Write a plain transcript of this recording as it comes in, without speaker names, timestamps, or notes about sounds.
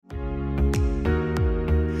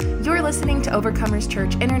You're listening to Overcomers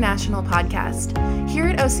Church International podcast. Here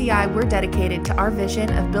at OCI, we're dedicated to our vision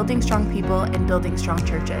of building strong people and building strong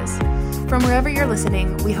churches. From wherever you're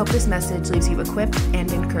listening, we hope this message leaves you equipped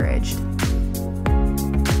and encouraged.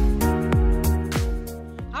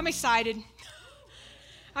 I'm excited.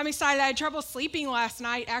 I had trouble sleeping last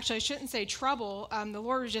night. Actually, I shouldn't say trouble. The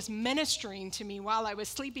Lord was just ministering to me while I was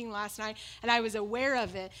sleeping last night, and I was aware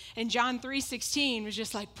of it. And John 3:16 was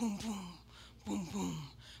just like boom, boom, boom, boom,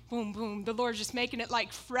 boom, boom. The Lord's just making it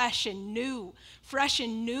like fresh and new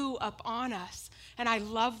up on us. And I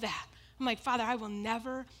love that. I'm like, Father, I will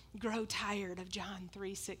never grow tired of John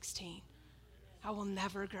 3:16. I will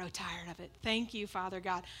never grow tired of it. Thank you, Father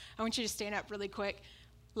God. I want you to stand up really quick.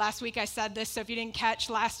 Last week I said this, so if you didn't catch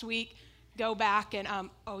last week, go back and,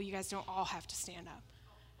 you guys don't all have to stand up.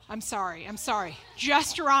 I'm sorry.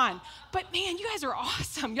 Just Ron. But man, you guys are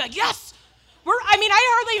awesome. You're like, yes.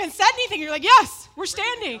 I hardly even said anything. You're like, yes, we're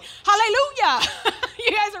standing. Hallelujah.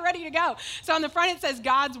 You guys are ready to go. So on the front it says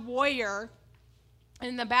God's warrior.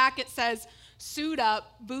 And in the back it says suit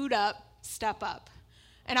up, boot up, step up.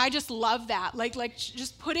 And I just love that. Like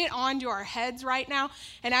just put it onto our heads right now.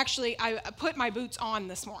 And actually, I put my boots on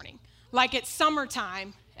this morning. Like it's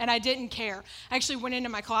summertime, and I didn't care. I actually went into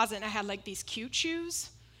my closet, and I had like these cute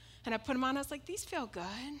shoes. And I put them on. I was like, these feel good.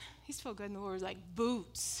 And the Lord was like,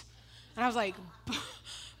 boots. And I was like,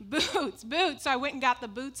 boots. So I went and got the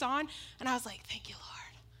boots on. And I was like, thank you,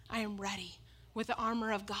 Lord. I am ready with the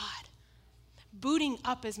armor of God. Booting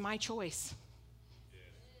up is my choice.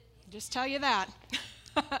 Just tell you that.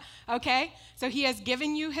 Okay, so he has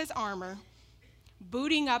given you his armor.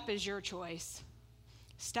 Booting up is your choice.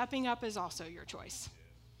 Stepping up is also your choice.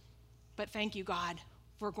 But thank you, God,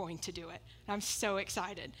 we're going to do it. I'm so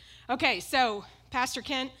excited. Okay, so Pastor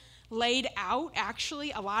Kent laid out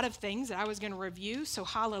actually a lot of things that I was going to review, so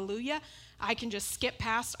hallelujah. I can just skip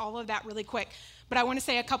past all of that really quick. But I want to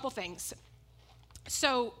say a couple things.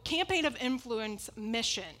 So Campaign of Influence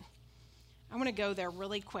mission. I'm going to go there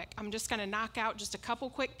really quick. I'm just going to knock out just a couple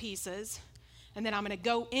quick pieces, and then I'm going to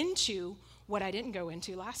go into what I didn't go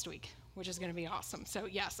into last week, which is going to be awesome. So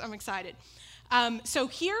yes, I'm excited. So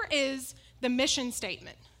here is the mission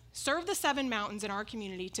statement. Serve the 7 mountains in our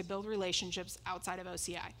community to build relationships outside of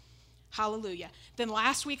OCI. Hallelujah. Then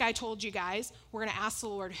last week I told you guys we're going to ask the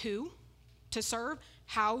Lord who to serve,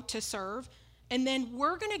 how to serve, and then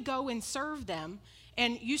we're going to go and serve them.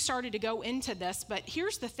 And you started to go into this, but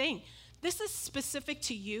here's the thing. This is specific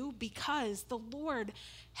to you because the Lord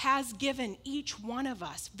has given each one of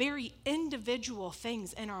us very individual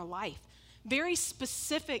things in our life, very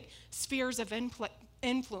specific spheres of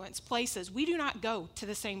influence, places. We do not go to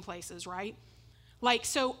the same places, right?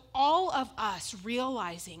 So all of us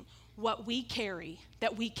realizing what we carry,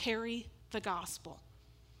 that we carry the gospel,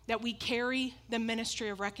 that we carry the ministry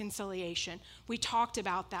of reconciliation. We talked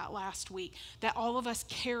about that last week, that all of us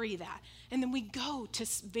carry that. And then we go to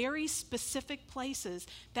very specific places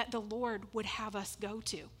that the Lord would have us go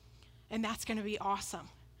to. And that's going to be awesome.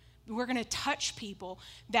 We're going to touch people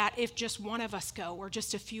that if just one of us go or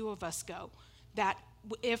just a few of us go, that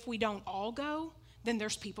if we don't all go, then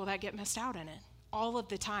there's people that get missed out in it all of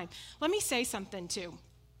the time. Let me say something too.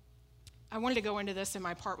 I wanted to go into this in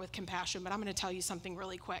my part with compassion, but I'm going to tell you something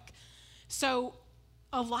really quick. So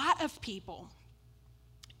a lot of people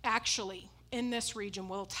actually in this region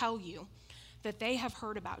will tell you that they have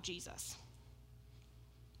heard about Jesus.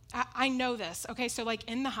 I know this. Okay, so like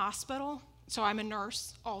in the hospital, so I'm a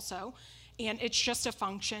nurse also, and it's just a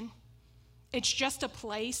function. It's just a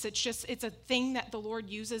place. It's a thing that the Lord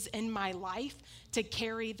uses in my life to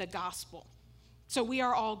carry the gospel. So we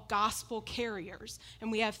are all gospel carriers,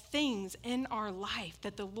 and we have things in our life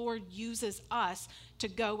that the Lord uses us to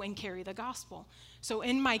go and carry the gospel. So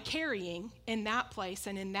in my carrying, in that place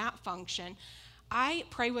and in that function, I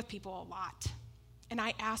pray with people a lot, and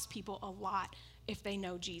I ask people a lot if they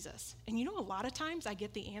know Jesus. And a lot of times I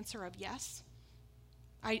get the answer of yes.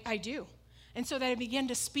 I do. And so that I begin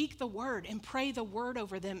to speak the word and pray the word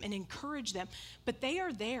over them and encourage them. But they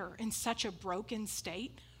are there in such a broken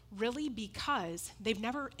state, really because they've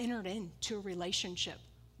never entered into a relationship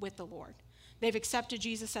with the Lord. They've accepted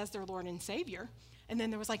Jesus as their Lord and Savior, and then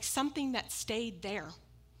there was like something that stayed there.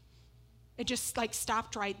 It just like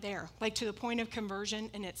stopped right there, like to the point of conversion,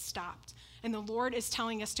 and it stopped. And the Lord is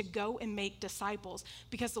telling us to go and make disciples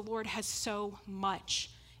because the Lord has so much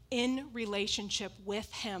in relationship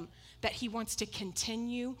with him that he wants to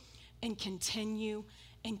continue and continue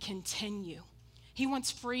and continue. He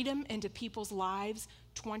wants freedom into people's lives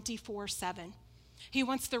 24/7. He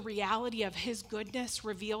wants the reality of his goodness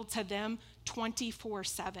revealed to them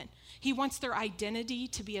 24/7. He wants their identity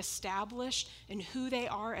to be established in who they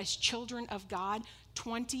are as children of God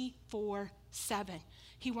 24/7.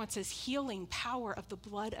 He wants his healing power of the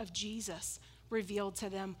blood of Jesus revealed to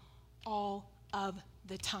them all of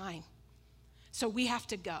the time. So we have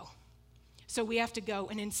to go.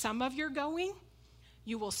 And in some of your going,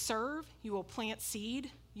 you will serve, you will plant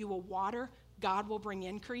seed, you will water. God will bring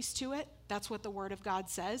increase to it. That's what the word of God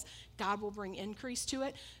says. God will bring increase to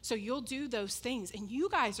it. So you'll do those things, and you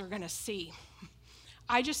guys are going to see.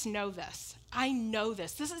 I just know this. I know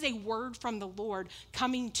this. This is a word from the Lord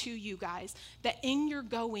coming to you guys, that in your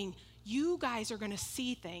going, you guys are going to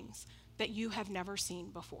see things that you have never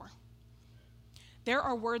seen before. There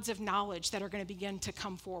are words of knowledge that are going to begin to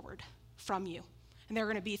come forward from you. And there are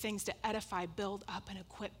going to be things to edify, build up, and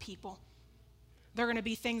equip people. There are going to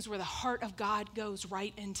be things where the heart of God goes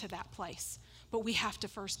right into that place. But we have to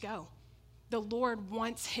first go. The Lord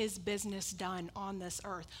wants his business done on this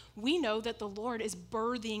earth. We know that the Lord is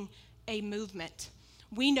birthing a movement.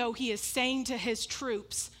 We know he is saying to his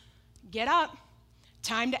troops, get up,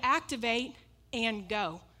 time to activate and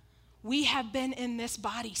go. We have been in this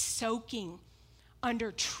body soaking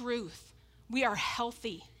under truth. We are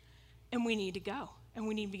healthy and we need to go. And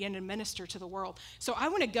we need to begin to minister to the world. So I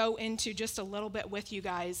want to go into just a little bit with you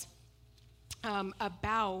guys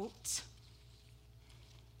about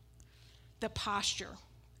the posture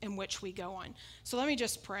in which we go on. So let me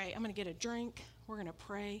just pray. I'm going to get a drink. We're going to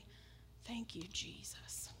pray. Thank you,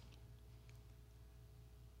 Jesus.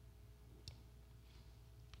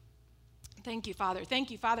 Thank you, Father.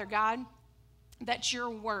 Thank you, Father God, that your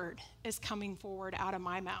word is coming forward out of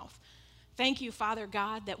my mouth. Thank you, Father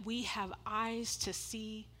God, that we have eyes to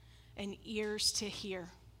see and ears to hear.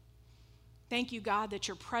 Thank you, God, that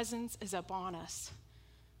your presence is upon us.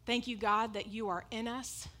 Thank you, God, that you are in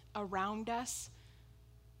us, around us,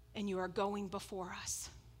 and you are going before us.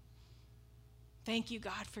 Thank you,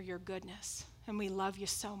 God, for your goodness, and we love you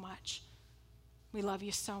so much. We love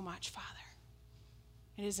you so much, Father.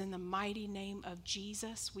 It is in the mighty name of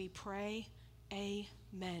Jesus we pray.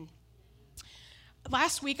 Amen.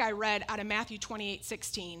 Last week I read out of Matthew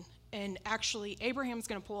 28:16, and actually Abraham's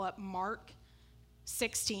going to pull up Mark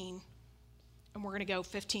 16, and we're going to go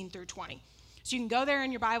 15 through 20. So you can go there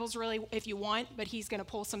in your Bibles really if you want, but he's going to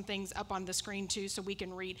pull some things up on the screen too so we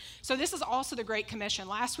can read. So this is also the Great Commission.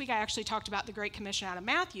 Last week I actually talked about the Great Commission out of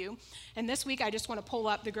Matthew, and this week I just want to pull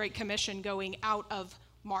up the Great Commission going out of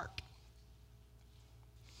Mark.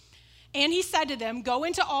 And he said to them, go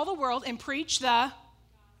into all the world and preach the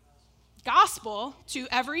gospel to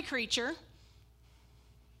every creature.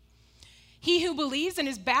 He who believes and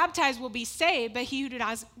is baptized will be saved, but he who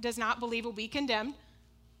does not believe will be condemned.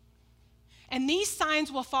 And these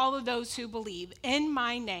signs will follow those who believe. In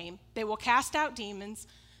my name, they will cast out demons.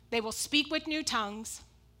 They will speak with new tongues.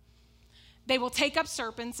 They will take up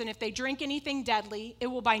serpents, and if they drink anything deadly, it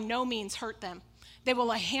will by no means hurt them. They will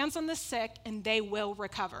lay hands on the sick, and they will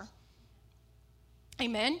recover.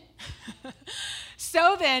 Amen.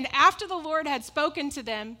 So then, after the Lord had spoken to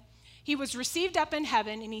them, he was received up in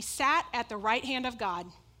heaven, and he sat at the right hand of God.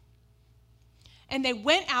 And they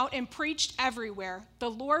went out and preached everywhere, the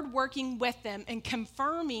Lord working with them and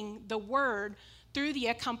confirming the word through the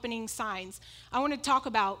accompanying signs. I want to talk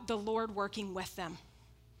about the Lord working with them.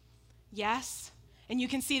 Yes. And you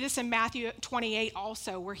can see this in Matthew 28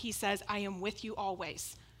 also, where he says, I am with you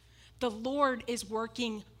always. The Lord is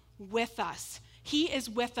working with us. He is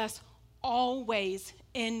with us always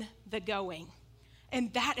in the going.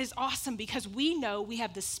 And that is awesome because we know we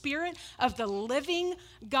have the Spirit of the living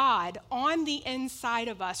God on the inside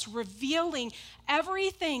of us, revealing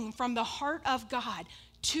everything from the heart of God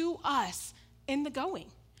to us in the going.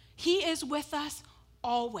 He is with us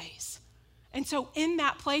always. And so in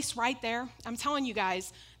that place right there, I'm telling you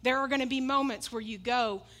guys, there are going to be moments where you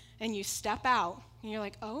go and you step out and you're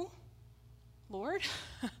like, oh, Lord,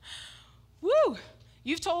 woo,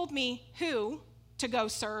 you've told me who to go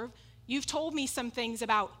serve. You've told me some things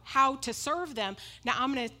about how to serve them. Now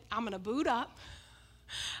I'm gonna boot up,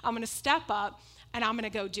 I'm gonna step up, and I'm gonna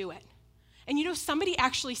go do it. And you know, somebody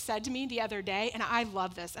actually said to me the other day, and I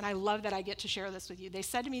love this, and I love that I get to share this with you. They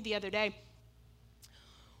said to me the other day,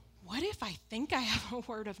 what if I think I have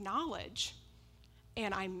a word of knowledge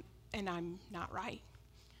and I'm not right?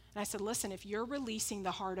 And I said, listen, if you're releasing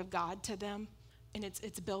the heart of God to them, and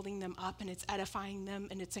it's building them up, and it's edifying them,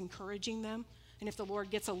 and it's encouraging them, and if the Lord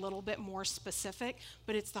gets a little bit more specific,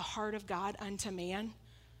 but it's the heart of God unto man,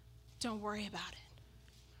 don't worry about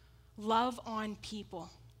it. Love on people.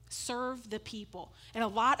 Serve the people. And a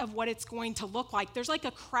lot of what it's going to look like, there's like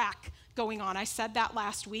a crack going on. I said that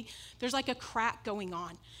last week. There's like a crack going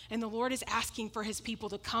on, and the Lord is asking for his people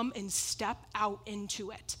to come and step out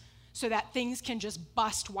into it so that things can just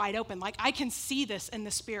bust wide open. Like, I can see this in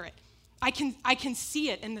the spirit. I can see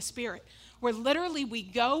it in the spirit, where literally we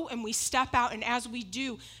go and we step out, and as we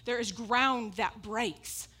do, there is ground that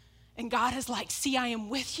breaks. And God is like, see, I am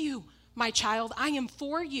with you, my child. I am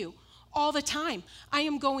for you all the time. I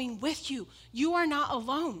am going with you. You are not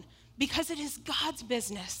alone, because it is God's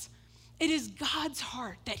business. It is God's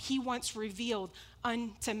heart that he wants revealed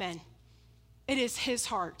unto men. It is his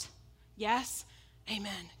heart. Yes?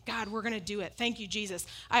 Amen. God, we're going to do it. Thank you, Jesus.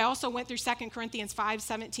 I also went through 2 Corinthians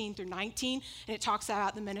 5:17 through 19, and it talks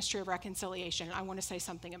about the ministry of reconciliation. I want to say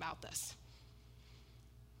something about this.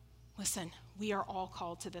 Listen, we are all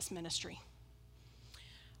called to this ministry.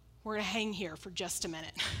 We're going to hang here for just a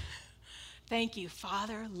minute. Thank you,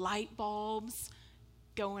 Father. Light bulbs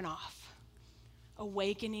going off.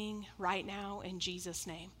 Awakening right now in Jesus'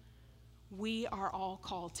 name. We are all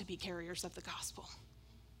called to be carriers of the gospel.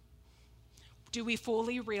 Do we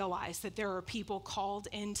fully realize that there are people called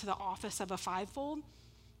into the office of a fivefold?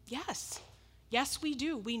 Yes. Yes, we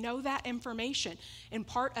do. We know that information. And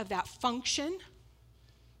part of that function,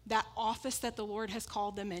 that office that the Lord has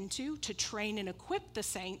called them into to train and equip the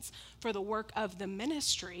saints for the work of the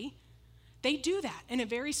ministry, they do that in a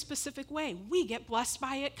very specific way. We get blessed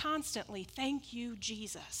by it constantly. Thank you,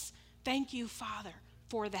 Jesus. Thank you, Father,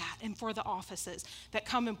 for that and for the offices that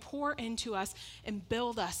come and pour into us and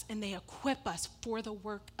build us, and they equip us for the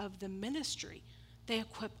work of the ministry. They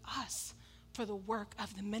equip us for the work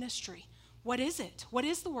of the ministry. What is it? What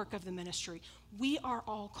is the work of the ministry? We are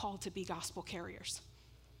all called to be gospel carriers.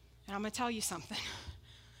 And I'm going to tell you something.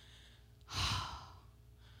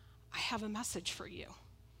 I have a message for you.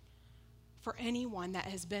 For anyone that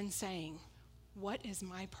has been saying, what is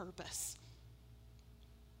my purpose?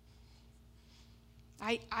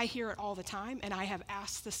 I hear it all the time, and I have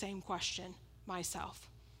asked the same question myself.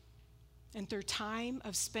 And through time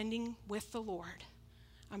of spending with the Lord,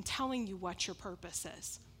 I'm telling you what your purpose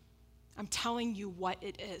is. I'm telling you what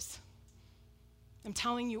it is. I'm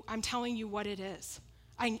telling you what it is.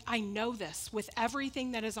 I know this with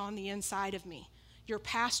everything that is on the inside of me. Your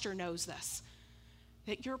pastor knows this.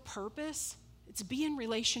 That your purpose is to be in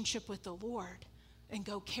relationship with the Lord and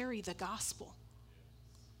go carry the gospel.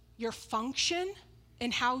 Your function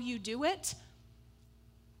and how you do it,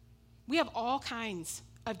 we have all kinds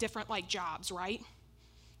of different jobs, right?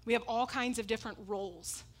 We have all kinds of different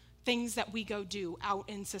roles, things that we go do out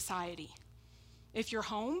in society. If you're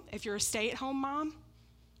home, if you're a stay-at-home mom,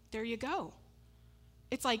 there you go.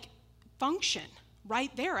 It's like function right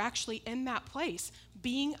there, actually in that place,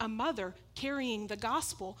 being a mother, carrying the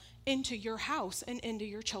gospel into your house and into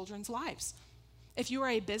your children's lives. If you are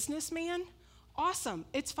a businessman, awesome,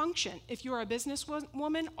 it's function. If you are a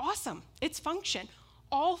businesswoman, awesome, it's function.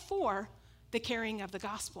 All for the carrying of the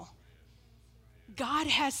gospel. God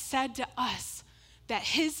has said to us that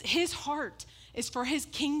his heart is for his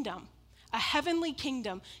kingdom, a heavenly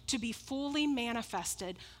kingdom, to be fully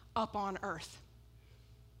manifested up on earth.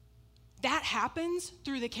 That happens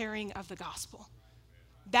through the carrying of the gospel.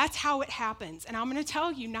 That's how it happens. And I'm going to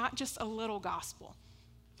tell you, not just a little gospel.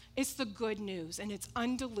 It's the good news, and it's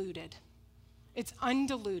undiluted. It's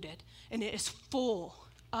undiluted, and it is full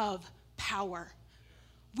of power.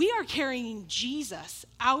 We are carrying Jesus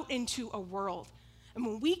out into a world. And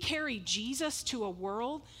when we carry Jesus to a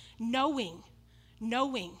world, knowing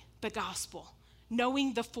the gospel,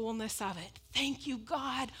 knowing the fullness of it, thank you,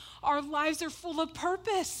 God, our lives are full of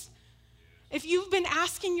purpose. If you've been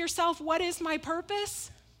asking yourself, what is my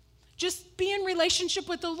purpose? Just be in relationship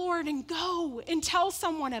with the Lord and go and tell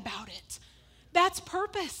someone about it. That's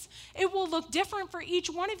purpose. It will look different for each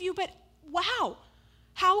one of you, but wow,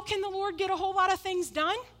 how can the Lord get a whole lot of things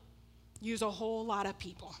done? Use a whole lot of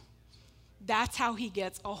people. That's how he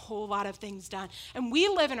gets a whole lot of things done. And we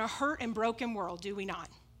live in a hurt and broken world, do we not?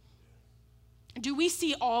 Do we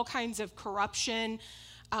see all kinds of corruption,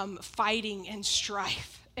 fighting and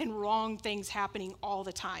strife and wrong things happening all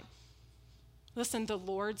the time? Listen, the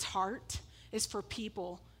Lord's heart is for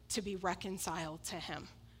people to be reconciled to him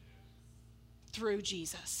through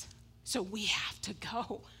Jesus. So we have to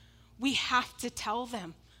go. We have to tell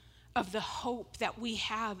them of the hope that we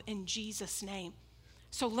have in Jesus' name.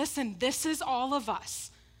 So listen, this is all of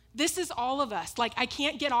us. This is all of us. I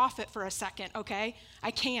can't get off it for a second, okay?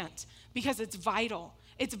 I can't, because it's vital.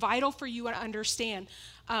 It's vital for you to understand.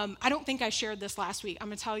 I don't think I shared this last week. I'm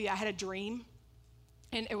going to tell you, I had a dream,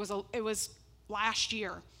 and it was last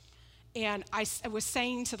year. And I was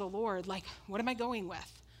saying to the Lord, what am I going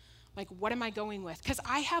with? Like, what am I going with? Because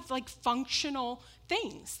I have like functional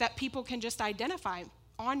things that people can just identify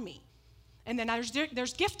on me. And then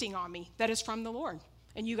there's gifting on me that is from the Lord.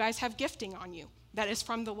 And you guys have gifting on you that is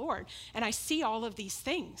from the Lord. And I see all of these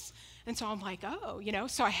things. And so I'm like, oh,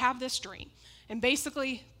 so I have this dream. And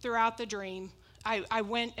basically throughout the dream, I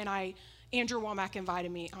went and Andrew Womack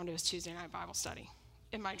invited me onto his Tuesday night Bible study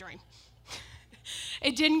in my dream.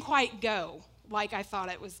 It didn't quite go like I thought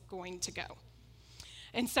it was going to go.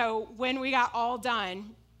 And so when we got all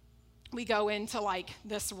done, we go into like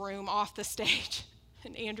this room off the stage.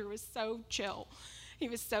 And Andrew was so chill. He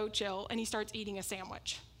was so chill. And he starts eating a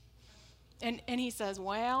sandwich. And he says,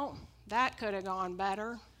 well, that could have gone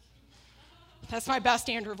better. That's my best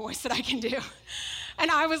Andrew voice that I can do. And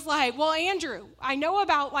I was like, well, Andrew, I know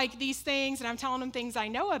about like these things, and I'm telling him things I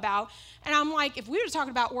know about. And I'm like, if we were talking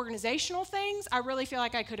about organizational things, I really feel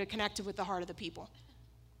like I could have connected with the heart of the people.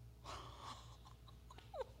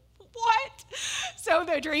 What? So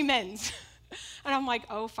the dream ends. And I'm like,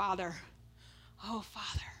 oh, Father,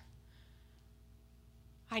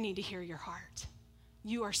 I need to hear your heart.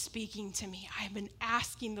 You are speaking to me. I have been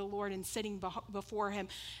asking the Lord and sitting before him,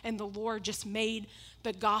 and the Lord just made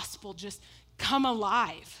the gospel just come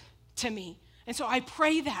alive to me. And so I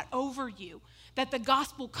pray that over you, that the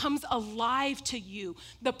gospel comes alive to you.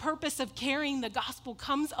 The purpose of carrying the gospel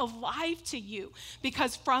comes alive to you,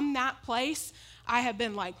 because from that place, I have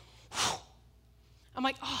been like, whew. I'm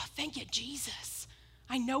like, oh, thank you, Jesus.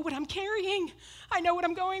 I know what I'm carrying. I know what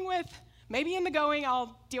I'm going with. Maybe in the going,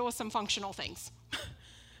 I'll deal with some functional things.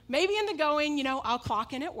 Maybe in the going, I'll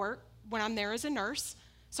clock in at work when I'm there as a nurse.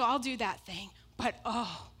 So I'll do that thing. But,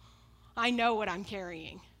 I know what I'm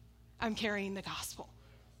carrying. I'm carrying the gospel.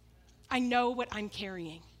 I know what I'm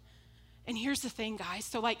carrying. And here's the thing, guys.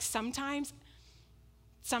 So like sometimes,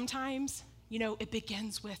 it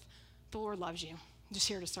begins with the Lord loves you. I'm just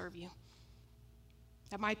here to serve you.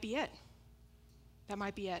 That might be it.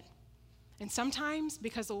 And sometimes,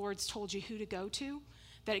 because the Lord's told you who to go to,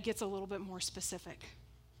 that it gets a little bit more specific.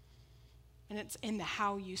 And it's in the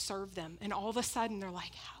how you serve them. And all of a sudden, they're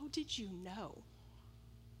like, how did you know?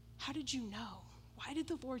 How did you know? Why did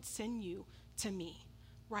the Lord send you to me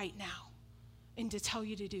right now and to tell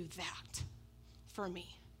you to do that for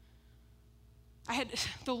me?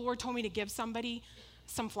 The Lord told me to give somebody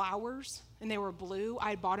some flowers, and they were blue.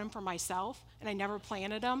 I had bought them for myself, and I never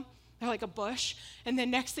planted them. They're like a bush. And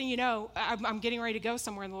then next thing you know, I'm getting ready to go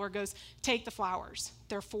somewhere, and the Lord goes, take the flowers.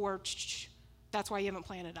 They're for, that's why you haven't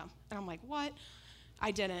planted them. And I'm like, what?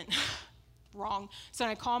 I didn't. Wrong. So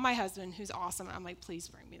I call my husband, who's awesome, and I'm like, please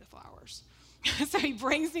bring me the flowers. So he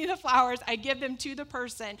brings me the flowers. I give them to the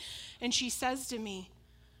person, and she says to me,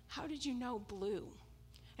 how did you know blue?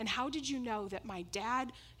 And how did you know that my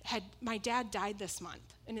dad died this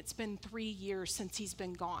month, and it's been 3 years since he's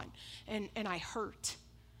been gone, and I hurt.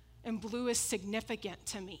 And blue is significant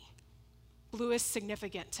to me. Blue is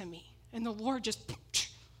significant to me. And the Lord just,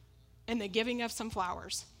 and the giving of some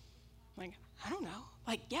flowers. I'm like, I don't know.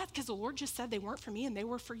 Like, yeah, because the Lord just said they weren't for me and they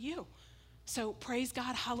were for you. So praise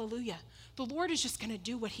God, hallelujah. The Lord is just going to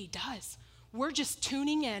do what he does. We're just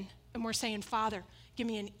tuning in and we're saying, Father, give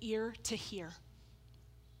me an ear to hear.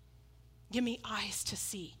 Give me eyes to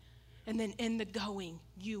see. And then in the going,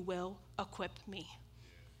 you will equip me.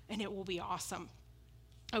 And it will be awesome.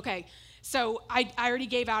 Okay, so I already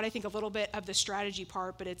gave out, I think, a little bit of the strategy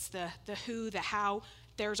part, but it's the who, the how.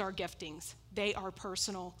 There's our giftings. They are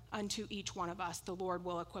personal unto each one of us. The Lord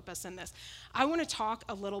will equip us in this. I want to talk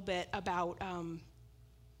a little bit about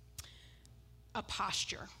a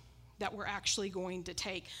posture that we're actually going to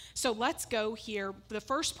take. So let's go here. The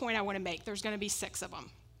first point I want to make, there's going to be 6 of them.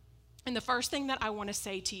 And the first thing that I want to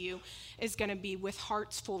say to you is going to be with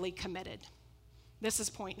hearts fully committed. This is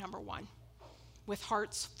point number 1. With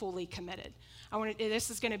hearts fully committed. This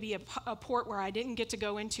is going to be a port where I didn't get to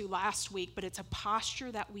go into last week, but it's a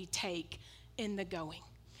posture that we take in the going.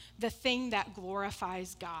 The thing that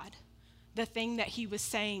glorifies God. The thing that he was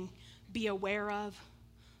saying, be aware of,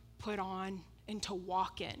 put on, and to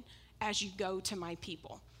walk in as you go to my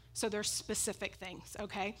people. So there's specific things,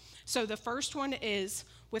 okay? So the first one is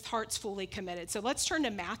with hearts fully committed. So let's turn to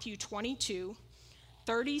Matthew 22,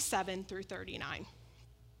 37 through 39.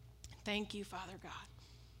 Thank you, Father God.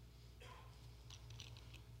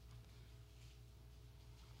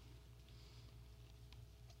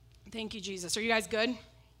 Thank you, Jesus. Are you guys good?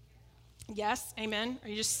 Yes? Amen? Are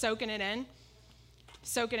you just soaking it in?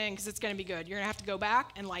 Soak it in because it's going to be good. You're going to have to go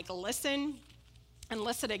back and listen and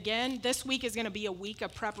listen again. This week is going to be a week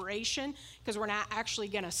of preparation because we're not actually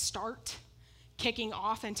going to start kicking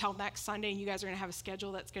off until next Sunday, and you guys are going to have a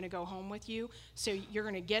schedule that's going to go home with you. So you're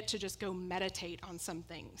going to get to just go meditate on some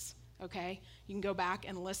things, okay? You can go back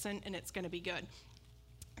and listen, and it's going to be good.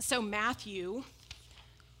 So Matthew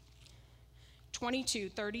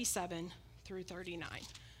 22:37 through 39.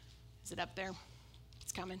 Is it up there?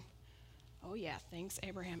 It's coming. Oh, yeah, thanks,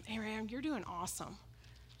 Abraham. Abraham, you're doing awesome.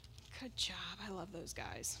 Good job. I love those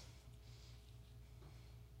guys.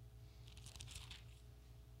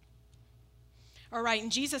 All right,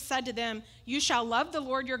 and Jesus said to them, "You shall love the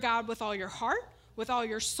Lord your God with all your heart, with all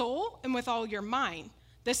your soul, and with all your mind.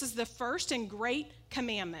 This is the first and great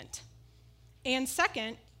commandment. And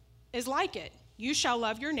second is like it. You shall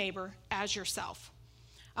love your neighbor as yourself."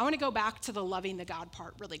 I want to go back to the loving the God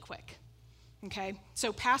part really quick. Okay,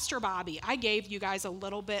 so Pastor Bobby, I gave you guys a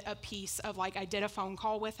little bit a piece of, like, I did a phone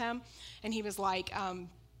call with him, and he was like,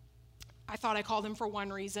 I thought I called him for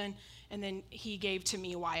one reason, and then he gave to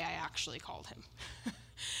me why I actually called him.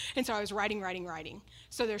 And so I was writing.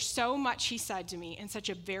 So there's so much he said to me in such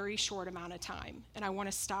a very short amount of time, and I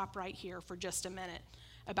want to stop right here for just a minute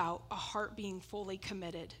about a heart being fully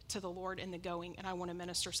committed to the Lord in the going, and I want to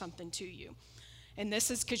minister something to you. And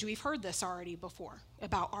this is because we've heard this already before,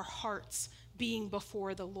 about our hearts being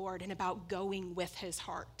before the Lord and about going with his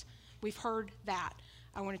heart. We've heard that.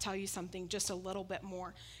 I want to tell you something just a little bit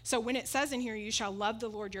more. So when it says in here, you shall love the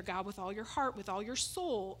Lord your God with all your heart, with all your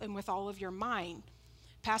soul, and with all of your mind,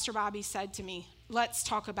 Pastor Bobby said to me, let's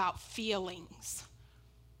talk about feelings.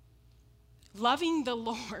 Loving the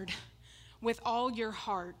Lord with all your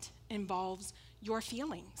heart involves your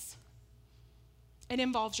feelings. It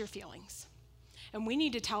involves your feelings. And we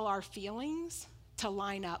need to tell our feelings to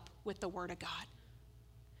line up with the Word of God,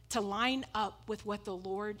 to line up with what the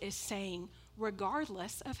Lord is saying,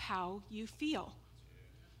 regardless of how you feel.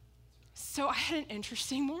 So I had an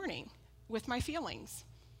interesting morning with my feelings.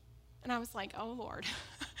 And I was like, oh, Lord,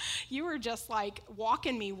 you were just like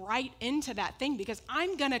walking me right into that thing, because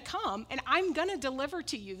I'm going to come and I'm going to deliver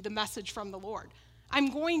to you the message from the Lord.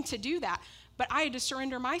 I'm going to do that. But I had to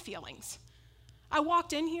surrender my feelings. I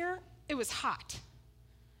walked in here, it was hot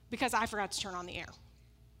because I forgot to turn on the air.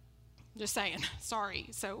 Just saying, sorry.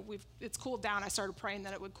 So it's cooled down. I started praying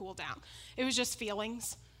that it would cool down. It was just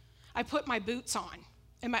feelings. I put my boots on,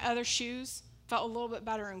 and my other shoes felt a little bit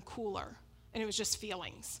better and cooler, and it was just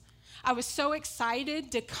feelings. I was so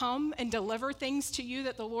excited to come and deliver things to you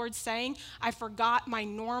that the Lord's saying, I forgot my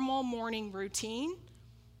normal morning routine.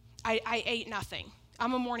 I ate nothing.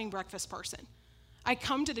 I'm a morning breakfast person. I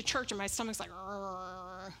come to the church and my stomach's like,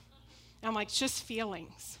 and I'm like, it's just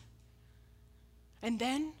feelings. And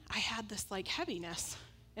then I had this like heaviness.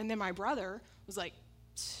 And then my brother was like,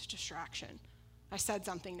 distraction. I said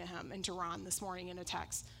something to him and to Ron this morning in a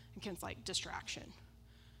text. And Ken's like, distraction.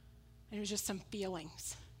 And it was just some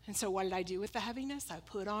feelings. And so what did I do with the heaviness? I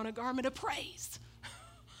put on a garment of praise.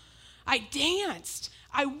 I danced.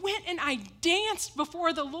 I went and I danced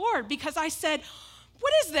before the Lord because I said,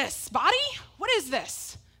 what is this, body? What is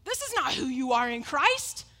this? This is not who you are in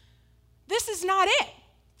Christ. This is not it.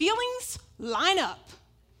 Feelings, line up.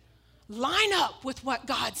 Line up with what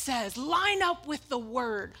God says. Line up with the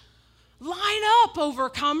word. Line up,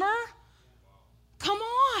 overcomer. Come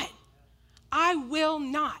on. I will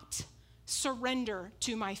not surrender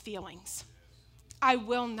to my feelings. I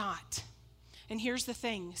will not. And here's the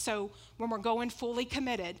thing. So when we're going fully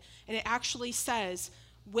committed, and it actually says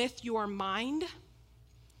with your mind,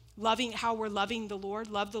 loving how we're loving the Lord,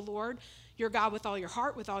 love the Lord, your God with all your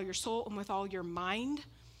heart, with all your soul, and with all your mind,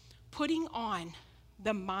 putting on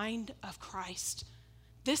the mind of Christ.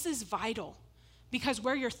 This is vital, because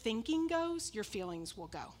where your thinking goes, your feelings will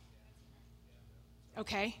go.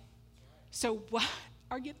 Okay? So what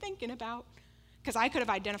are you thinking about? Because I could have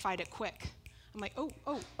identified it quick. I'm like, oh,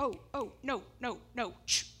 no.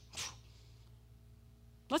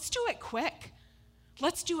 Let's do it quick.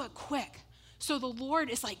 Let's do it quick. So the Lord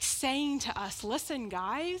is like saying to us, listen,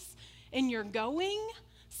 guys, in your going,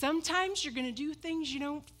 sometimes you're going to do things you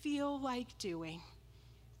don't feel like doing.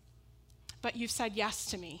 But you've said yes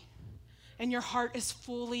to me, and your heart is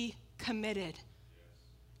fully committed.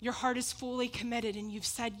 Your heart is fully committed, and you've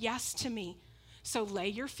said yes to me. So lay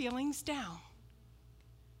your feelings down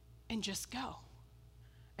and just go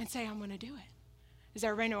and say, I'm going to do it. Does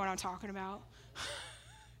everybody know what I'm talking about?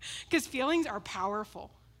 Because feelings are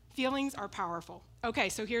powerful. Feelings are powerful. Okay,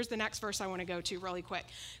 so here's the next verse I want to go to really quick.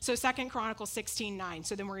 So 2 Chronicles 16:9.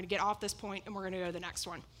 So then we're going to get off this point and we're going to go to the next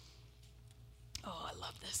one. Oh, I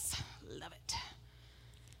love this. Love it.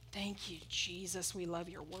 Thank you, Jesus. We love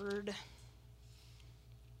your word.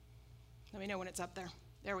 Let me know when it's up there.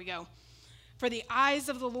 There we go. For the eyes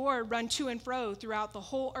of the Lord run to and fro throughout the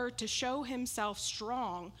whole earth to show himself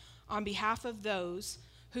strong on behalf of those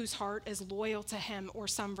whose heart is loyal to him, or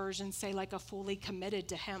some versions say like a fully committed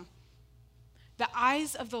to him. The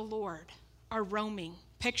eyes of the Lord are roaming,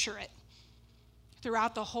 picture it,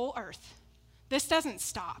 throughout the whole earth. This doesn't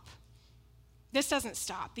stop. This doesn't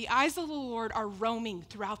stop. The eyes of the Lord are roaming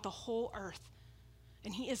throughout the whole earth,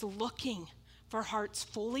 and he is looking for hearts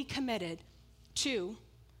fully committed to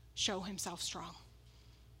show himself strong.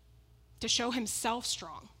 To show himself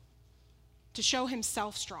strong. To show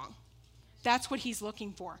himself strong. That's what he's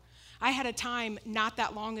looking for. I had a time not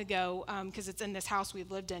that long ago, because it's in this house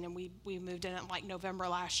we've lived in, and we moved in like November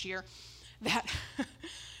last year, that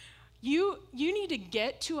you need to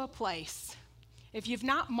get to a place, if you've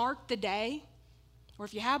not marked the day, or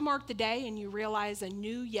if you have marked the day and you realize a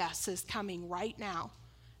new yes is coming right now,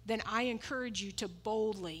 then I encourage you to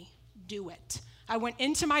boldly do it. I went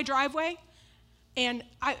into my driveway, and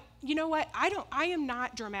you know what? I am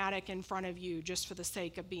not dramatic in front of you just for the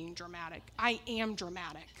sake of being dramatic. I am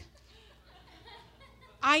dramatic.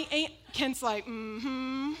 Kent's like,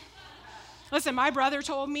 Listen, my brother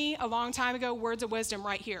told me a long time ago, words of wisdom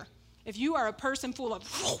right here. If you are a person full of,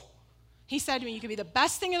 he said to me, you could be the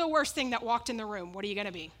best thing or the worst thing that walked in the room. What are you going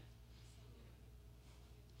to be?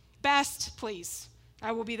 Best, please.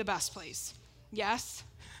 I will be the best, please. Yes?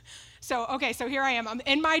 So here I am. I'm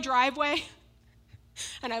in my driveway,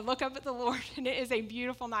 and I look up at the Lord, and it is a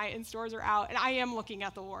beautiful night, and stores are out, and I am looking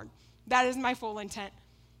at the Lord. That is my full intent.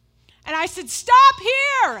 And I said, stop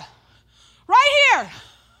here. Right here.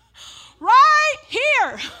 Right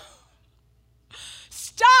here.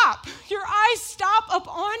 Stop. Your eyes stop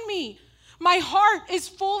upon me. My heart is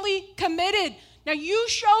fully committed. Now you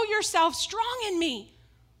show yourself strong in me.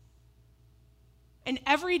 And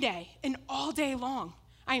every day and all day long,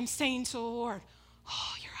 I am saying to the Lord,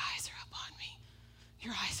 oh, your eyes are upon me.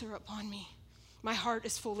 Your eyes are upon me. My heart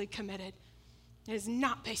is fully committed. It is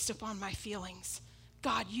not based upon my feelings.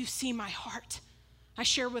 God, you see my heart. I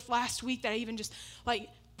shared with last week that I even just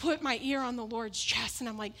put my ear on the Lord's chest, and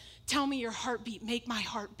I'm like, tell me your heartbeat. Make my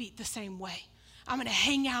heart beat the same way. I'm going to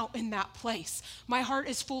hang out in that place. My heart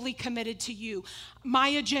is fully committed to you. My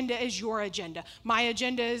agenda is your agenda. My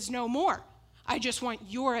agenda is no more. I just want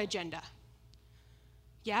your agenda.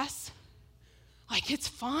 Yes? It's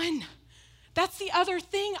fun. That's the other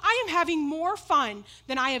thing. I am having more fun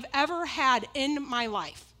than I have ever had in my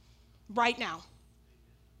life right now.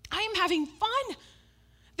 I am having fun.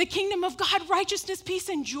 The kingdom of God, righteousness, peace,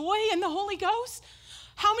 and joy in the Holy Ghost.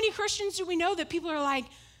 How many Christians do we know that people are like,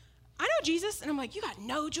 I know Jesus, and I'm like, you got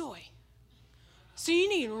no joy. So you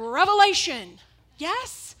need revelation.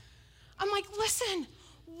 Yes? I'm like, listen,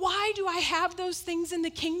 why do I have those things in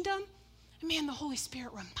the kingdom? And man, the Holy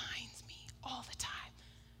Spirit reminds me all the time.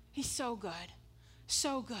 He's so good.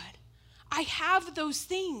 So good. I have those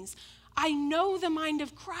things. I know the mind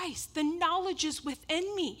of Christ. The knowledge is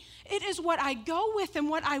within me. It is what I go with and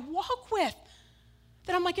what I walk with.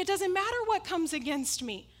 That I'm like, it doesn't matter what comes against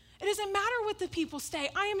me. It doesn't matter what the people say.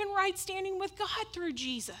 I am in right standing with God through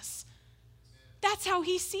Jesus. That's how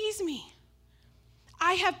he sees me.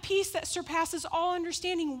 I have peace that surpasses all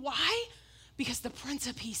understanding. Why? Because the Prince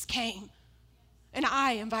of Peace came, and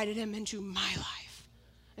I invited him into my life.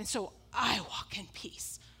 And so I walk in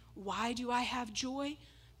peace. Why do I have joy?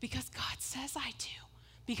 Because God says I do.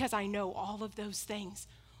 Because I know all of those things.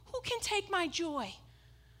 Who can take my joy?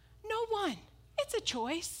 No one. It's a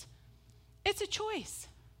choice. It's a choice,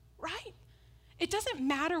 right? It doesn't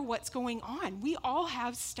matter what's going on. We all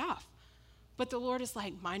have stuff. But the Lord is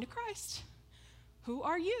like, mind of Christ. Who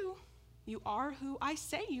are you? You are who I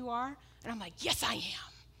say you are. And I'm like, yes, I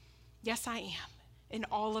am. Yes, I am. In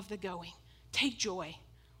all of the going. Take joy.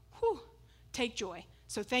 Whew. Take joy.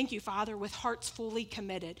 So thank you, Father, with hearts fully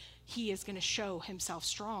committed, he is going to show himself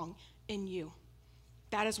strong in you.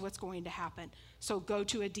 That is what's going to happen. So go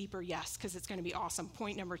to a deeper yes, because it's going to be awesome.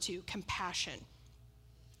 Point number 2, compassion.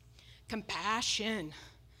 Compassion.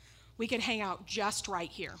 We can hang out just right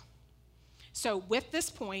here. So with this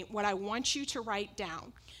point, what I want you to write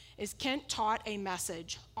down is Kent taught a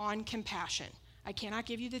message on compassion. I cannot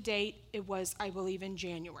give you the date. It was, I believe, in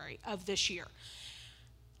January of this year.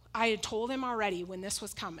 I had told him already when this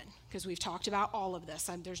was coming, because we've talked about all of this.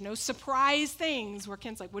 And there's no surprise things where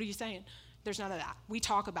Kent's like, what are you saying? There's none of that. We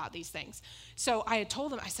talk about these things. So I had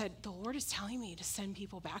told him, I said, the Lord is telling me to send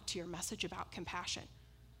people back to your message about compassion.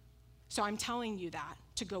 So I'm telling you that,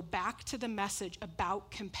 to go back to the message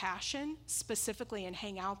about compassion specifically and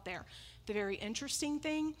hang out there. The very interesting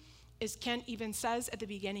thing is Kent even says at the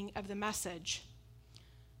beginning of the message,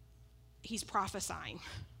 he's prophesying.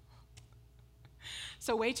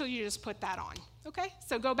 So wait till you just put that on, okay?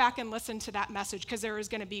 So go back and listen to that message, because there is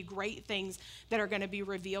going to be great things that are going to be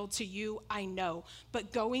revealed to you, I know.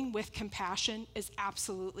 But going with compassion is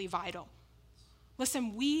absolutely vital.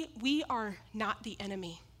 Listen, we are not the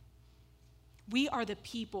enemy. We are the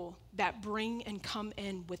people that bring and come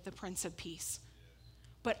in with the Prince of Peace.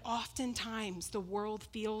 But oftentimes the world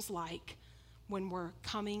feels like when we're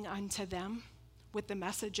coming unto them with the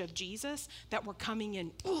message of Jesus, that we're coming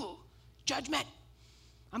in, ooh, judgment.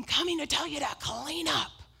 I'm coming to tell you to clean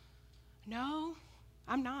up. No,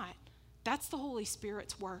 I'm not. That's the Holy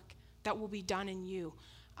Spirit's work that will be done in you.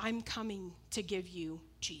 I'm coming to give you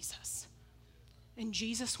Jesus. And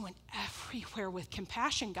Jesus went everywhere with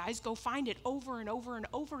compassion. Guys, go find it over and over and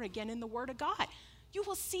over again in the Word of God. You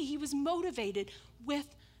will see he was motivated with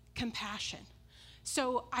compassion.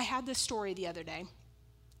 So I had this story the other day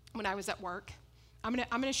when I was at work. I'm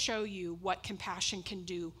gonna show you what compassion can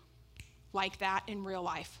do like that in real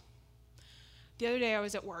life. The other day I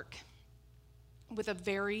was at work with a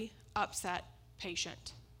very upset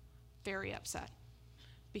patient, very upset,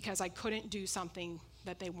 because I couldn't do something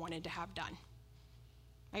that they wanted to have done.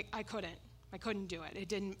 I couldn't do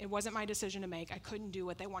it. It wasn't my decision to make. I couldn't do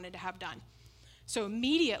what they wanted to have done. So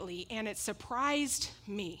immediately, and it surprised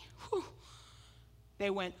me, they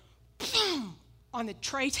went boom on the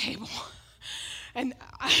tray table. And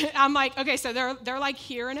I'm like, okay, so they're like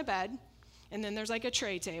here in a bed, and then there's like a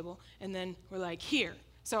tray table, and then we're like here.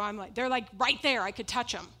 So I'm like, they're like right there, I could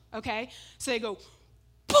touch them, okay? So they go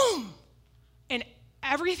boom, and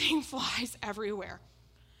everything flies everywhere.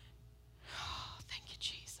 Oh, thank you,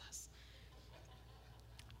 Jesus.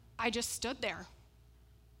 I just stood there,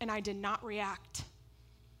 and I did not react.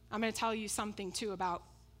 I'm going to tell you something, too, about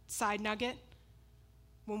side nugget.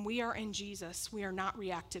 When we are in Jesus, we are not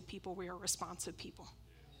reactive people, we are responsive people.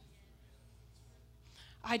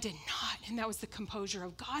 I did not, and that was the composure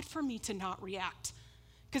of God for me to not react.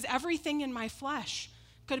 Because everything in my flesh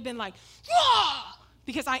could have been like, ah!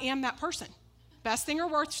 Because I am that person. Best thing or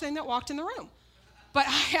worst thing that walked in the room. But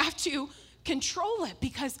I have to control it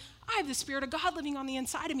because I have the Spirit of God living on the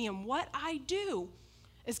inside of me, and what I do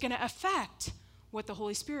is going to affect what the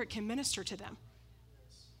Holy Spirit can minister to them.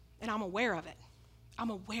 And I'm aware of it. I'm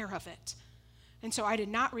aware of it. And so I did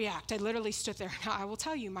not react. I literally stood there. Now, I will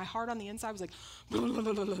tell you, my heart on the inside was like, blah, blah,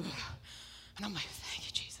 blah, blah, blah. And I'm like, thank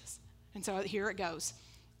you, Jesus. And so here it goes.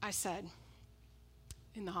 I said,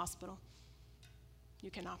 in the hospital, you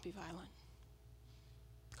cannot be violent.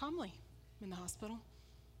 Calmly, in the hospital,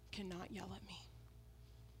 cannot yell at me.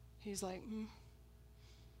 He's like,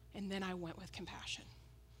 And then I went with compassion.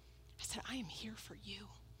 I said, I am here for you.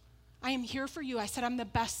 I am here for you. I said, I'm the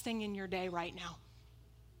best thing in your day right now.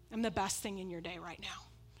 I'm the best thing in your day right now.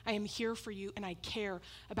 I am here for you, and I care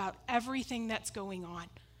about everything that's going on.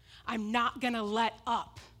 I'm not going to let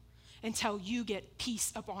up until you get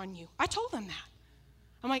peace upon you. I told them that.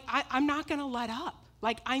 I'm like, I'm not going to let up.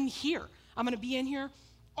 Like, I'm here. I'm going to be in here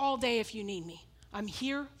all day if you need me. I'm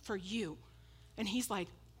here for you. And he's like,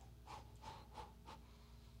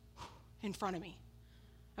 in front of me.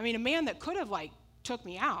 I mean, a man that could have, like, took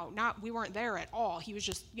me out. We weren't there at all. He was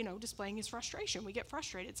just, displaying his frustration. We get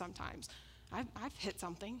frustrated sometimes. I've hit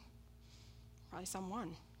something, probably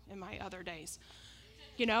someone in my other days,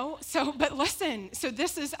 So, but listen, so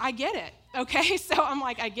I get it, okay? So I'm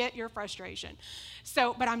like, I get your frustration.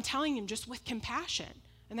 So, but I'm telling him just with compassion.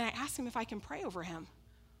 And then I asked him if I can pray over him.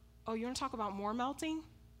 Oh, you want to talk about more melting?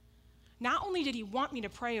 Not only did he want me to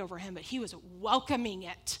pray over him, but he was welcoming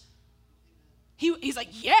it. He's like,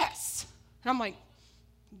 yes. And I'm like,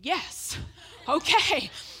 yes, okay,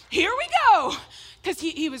 here we go. Because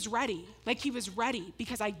he was ready. Like, he was ready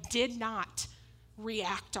because I did not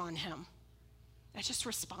react on him. I just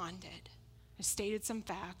responded. I stated some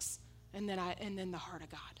facts, and then the heart of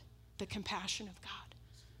God, the compassion of God.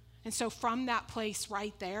 And so from that place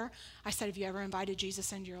right there, I said, have you ever invited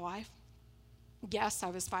Jesus into your life? Yes, I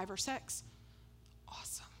was 5 or 6.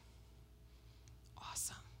 Awesome.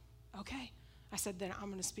 Okay. I said, then I'm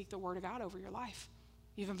going to speak the word of God over your life.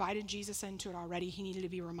 You've invited Jesus into it already. He needed to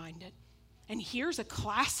be reminded. And here's a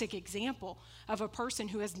classic example of a person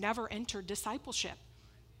who has never entered discipleship.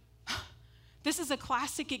 This is a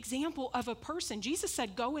classic example of a person. Jesus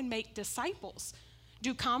said, go and make disciples.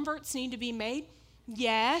 Do converts need to be made?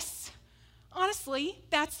 Yes. Honestly,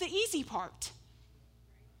 that's the easy part.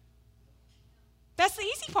 That's the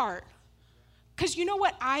easy part. Because you know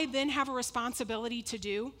what I then have a responsibility to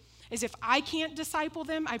do? Is if I can't disciple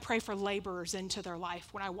them, I pray for laborers into their life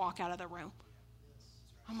when I walk out of the room.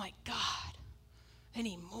 I'm like, God, they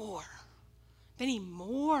need more. They need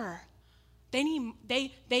more.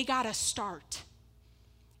 They got to start.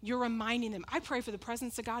 You're reminding them. I pray for the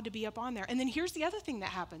presence of God to be up on there. And then here's the other thing that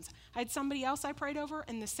happens. I had somebody else I prayed over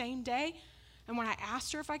in the same day, and when I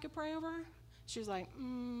asked her if I could pray over her, she was like,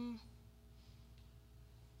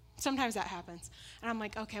 Sometimes that happens. And I'm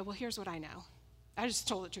like, okay, well, here's what I know. I just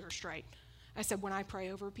told it to her straight. I said, when I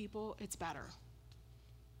pray over people, it's better.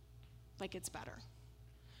 Like, it's better.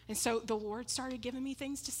 And so the Lord started giving me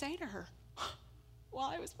things to say to her while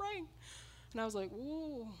I was praying. And I was like,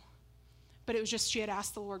 ooh. But it was just she had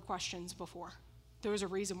asked the Lord questions before. There was a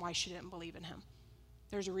reason why she didn't believe in him.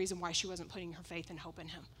 There's a reason why she wasn't putting her faith and hope in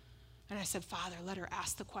him. And I said, Father, let her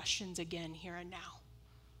ask the questions again here and now.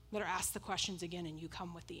 Let her ask the questions again, and you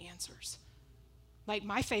come with the answers. Like,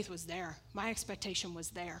 my faith was there. My expectation was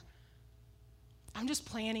there. I'm just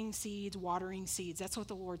planting seeds, watering seeds. That's what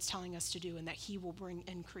the Lord's telling us to do, and that he will bring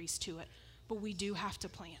increase to it. But we do have to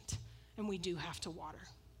plant, and we do have to water.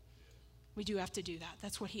 We do have to do that.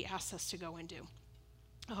 That's what he asks us to go and do.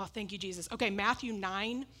 Oh, thank you, Jesus. Okay, Matthew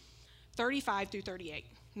 9, 35 through 38.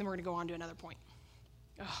 And then we're going to go on to another point.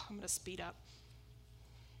 Oh, I'm going to speed up.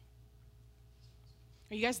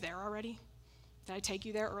 Are you guys there already? Did I take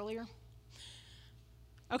you there earlier?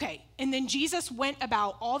 Okay, and then Jesus went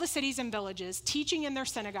about all the cities and villages, teaching in their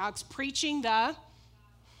synagogues, preaching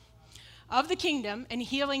of the kingdom, and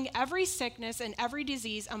healing every sickness and every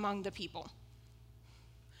disease among the people.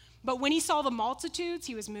 But when he saw the multitudes,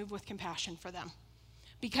 he was moved with compassion for them,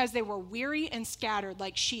 because they were weary and scattered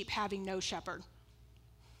like sheep having no shepherd.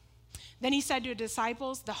 Then he said to his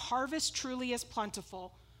disciples, the harvest truly is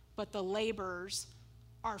plentiful, but the laborers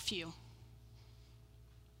are few.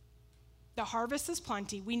 The harvest is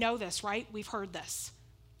plenty. We know this, right? We've heard this.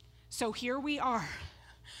 So here we are,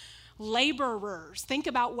 laborers. Think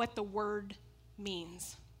about what the word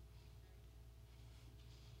means.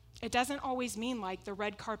 It doesn't always mean like the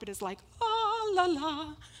red carpet is like, oh, la,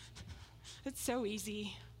 la. It's so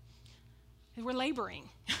easy. We're laboring.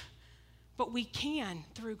 But we can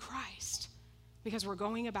through Christ, because we're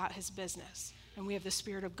going about his business, and we have the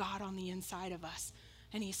Spirit of God on the inside of us.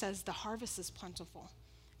 And he says the harvest is plentiful.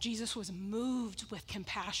 Jesus was moved with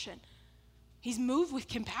compassion. He's moved with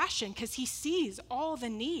compassion because he sees all the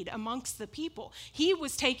need amongst the people. He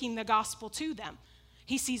was taking the gospel to them.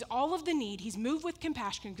 He sees all of the need. He's moved with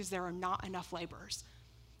compassion because there are not enough laborers.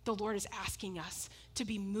 The Lord is asking us to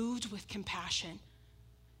be moved with compassion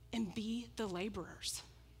and be the laborers.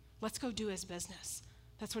 Let's go do his business.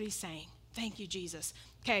 That's what he's saying. Thank you, Jesus.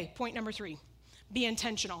 Okay, point number 3, be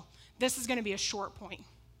intentional. This is going to be a short point.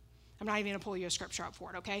 I'm not even going to pull you a scripture up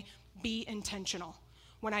for it, okay? Be intentional.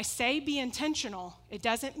 When I say be intentional, it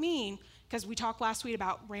doesn't mean, because we talked last week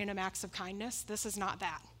about random acts of kindness. This is not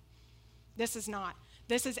that. This is not.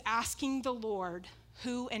 This is asking the Lord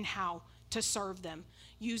who and how to serve them,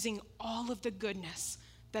 using all of the goodness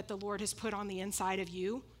that the Lord has put on the inside of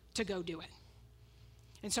you to go do it.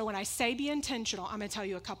 And so when I say be intentional, I'm going to tell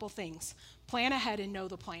you a couple things. Plan ahead and know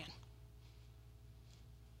the plan.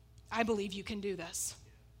 I believe you can do this.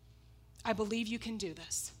 I believe you can do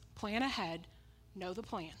this. Plan ahead, know the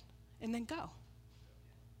plan, and then go.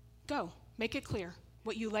 Go. Make it clear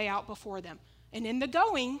what you lay out before them. And in the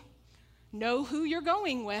going, know who you're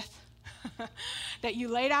going with. That you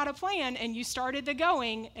laid out a plan and you started the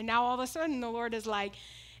going, and now all of a sudden the Lord is like,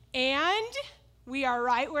 and we are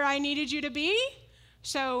right where I needed you to be.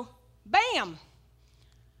 So, bam,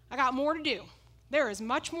 I got more to do. There is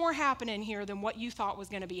much more happening here than what you thought was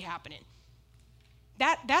going to be happening.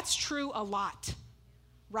 That's true a lot,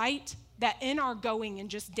 right? That in our going and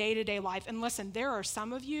just day-to-day life, and listen, there are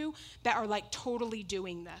some of you that are like totally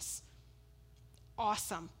doing this.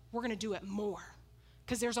 Awesome. We're going to do it more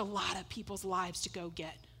because there's a lot of people's lives to go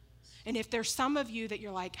get. And if there's some of you that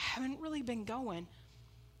you're like, haven't really been going,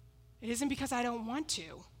 it isn't because I don't want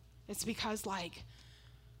to. It's because like,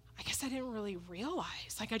 I guess I didn't really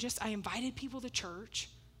realize. Like I invited people to church.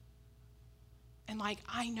 And like,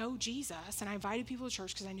 I know Jesus, and I invited people to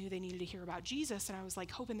church because I knew they needed to hear about Jesus, and I was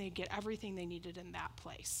like hoping they'd get everything they needed in that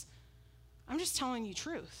place. I'm just telling you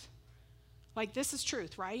truth. Like, this is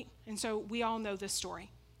truth, right? And so we all know this story.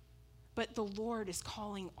 But the Lord is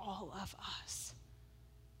calling all of us.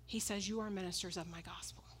 He says, you are ministers of my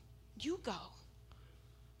gospel. You go.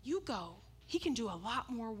 You go. He can do a lot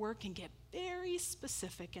more work and get very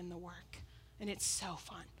specific in the work. And it's so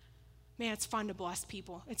fun. Man, it's fun to bless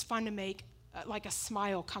people. It's fun to make like a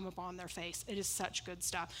smile come upon their face. It is such good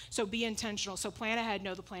stuff. So be intentional. So plan ahead,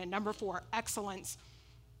 know the plan. Number 4, excellence.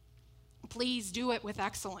 Please do it with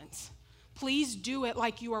excellence. Please do it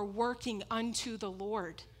like you are working unto the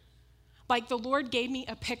Lord. Like the Lord gave me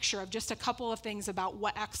a picture of just a couple of things about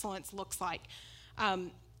what excellence looks like.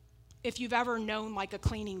 If you've ever known like a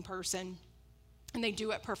cleaning person, and they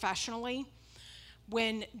do it professionally,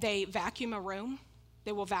 when they vacuum a room,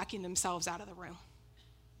 they will vacuum themselves out of the room.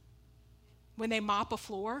 When they mop a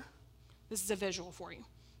floor, this is a visual for you,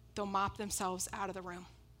 they'll mop themselves out of the room.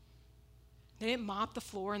 They didn't mop the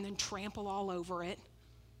floor and then trample all over it,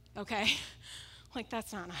 okay? Like,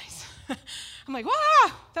 that's not nice. I'm like,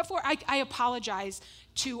 that floor. I apologize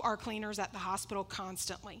to our cleaners at the hospital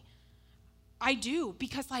constantly. I do,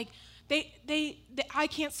 because like, I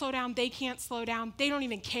can't slow down, they can't slow down, they don't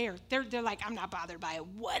even care. They're like, I'm not bothered by it,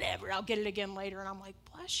 whatever, I'll get it again later. And I'm like,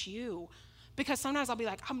 bless you. Because sometimes I'll be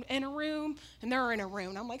like, I'm in a room, and they're in a room,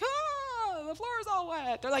 and I'm like, the floor is all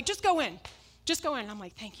wet. They're like, just go in. And I'm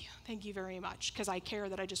like, thank you very much, because I care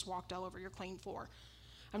that I just walked all over your clean floor.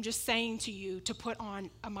 I'm just saying to you to put on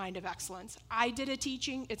a mind of excellence. I did a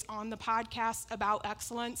teaching, it's on the podcast about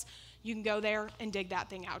excellence. You can go there and dig that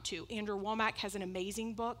thing out too. Andrew Womack has an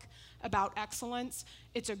amazing book about excellence.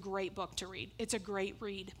 It's a great book to read. It's a great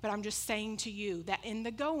read. But I'm just saying to you that in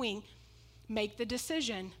the going, make the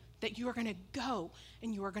decision that you are going to go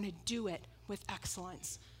and you are going to do it with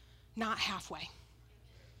excellence, not halfway.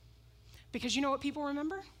 Because you know what people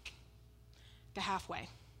remember? The halfway.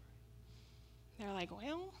 They're like,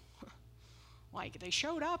 well, like they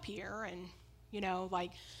showed up here and, you know, like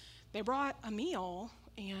they brought a meal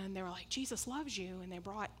and they were like, Jesus loves you. And they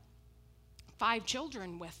brought 5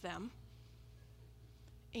 children with them.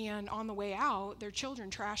 And on the way out, their children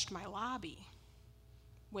trashed my lobby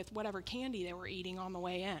with whatever candy they were eating on the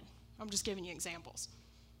way in. I'm just giving you examples.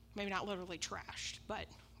 Maybe not literally trashed, but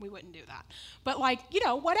we wouldn't do that. But like, you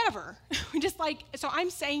know, whatever. Just like, so I'm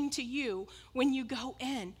saying to you, when you go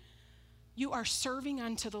in, you are serving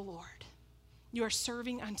unto the Lord. You are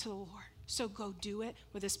serving unto the Lord. So go do it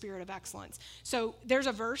with a spirit of excellence. So there's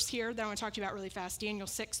a verse here that I want to talk to you about really fast, Daniel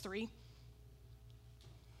 6:3.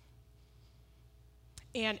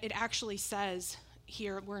 And it actually says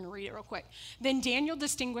here, we're going to read it real quick. Then Daniel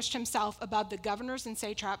distinguished himself above the governors and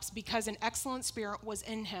satraps because an excellent spirit was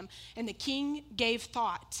in him, and the king gave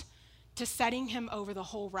thought to setting him over the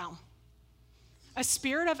whole realm. A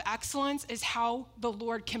spirit of excellence is how the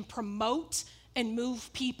Lord can promote and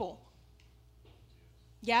move people.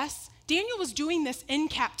 Yes? Daniel was doing this in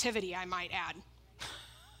captivity, I might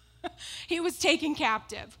add. He was taken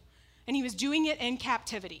captive, and he was doing it in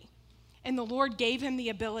captivity. And the Lord gave him the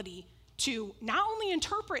ability to not only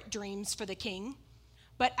interpret dreams for the king,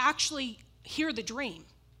 but actually hear the dream.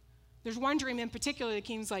 There's one dream in particular, the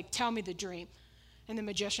king's like, tell me the dream. And the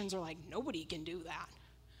magicians are like, nobody can do that.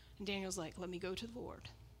 And Daniel's like, let me go to the Lord.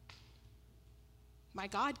 My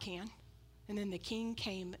God can. And then the king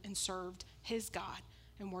came and served his God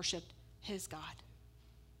and worshiped his God.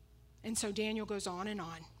 And so Daniel goes on and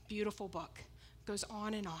on. Beautiful book. Goes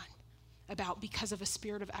on and on about because of a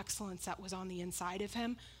spirit of excellence that was on the inside of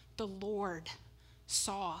him, the Lord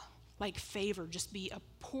saw like favor just be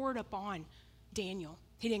poured upon Daniel.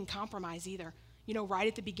 He didn't compromise either. You know, right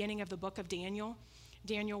at the beginning of the book of Daniel,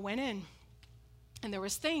 Daniel went in and there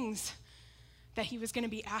was things that he was going to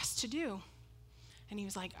be asked to do. And he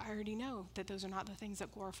was like, I already know that those are not the things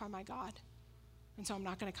that glorify my God. And so I'm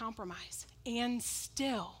not going to compromise. And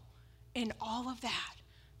still, in all of that,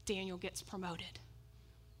 Daniel gets promoted.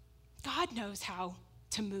 God knows how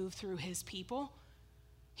to move through his people.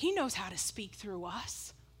 He knows how to speak through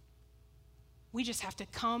us. We just have to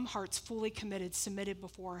come, hearts fully committed, submitted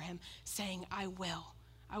before him, saying, I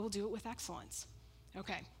will do it with excellence.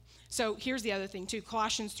 Okay, so here's the other thing too,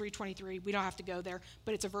 Colossians 3:23, we don't have to go there,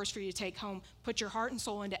 but it's a verse for you to take home. Put your heart and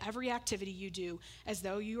soul into every activity you do as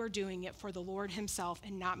though you are doing it for the Lord himself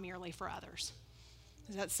and not merely for others.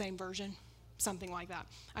 Is that the same version? Something like that.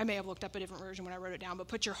 I may have looked up a different version when I wrote it down, but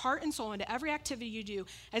put your heart and soul into every activity you do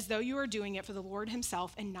as though you are doing it for the Lord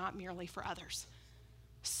himself and not merely for others.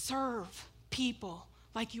 Serve people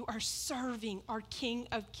like you are serving our King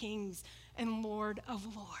of Kings and Lord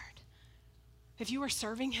of Lords. If you were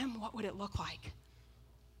serving him, what would it look like?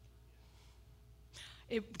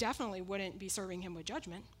 It definitely wouldn't be serving him with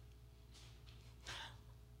judgment.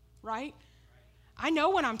 Right? I know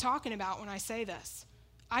what I'm talking about when I say this.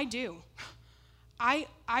 I do.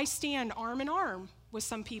 I stand arm in arm with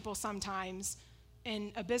some people sometimes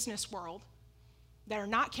in a business world that are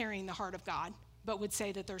not carrying the heart of God, but would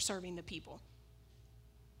say that they're serving the people.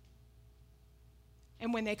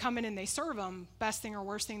 And when they come in and they serve them, best thing or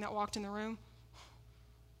worst thing that walked in the room,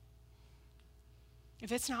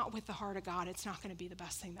 if it's not with the heart of God, it's not going to be the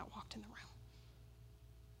best thing that walked in the room.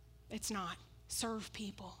 It's not. Serve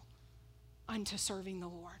people unto serving the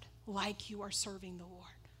Lord, like you are serving the Lord.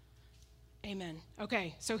 Amen.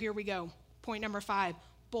 Okay, so here we go. Point number 5,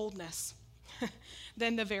 boldness.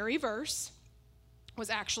 Then the very verse was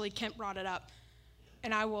actually, Kent brought it up,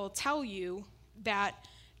 And I will tell you that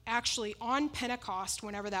actually on Pentecost,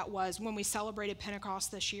 whenever that was, when we celebrated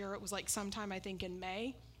Pentecost this year, it was like sometime I think in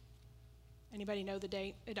May. Anybody know the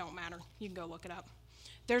date? It don't matter. You can go look it up.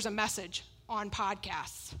 There's a message on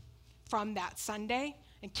podcasts from that Sunday,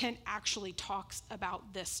 and Kent actually talks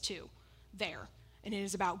about this too there. And it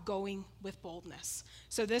is about going with boldness.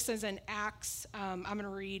 So this is in Acts. I'm going to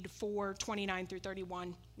read 4:29 through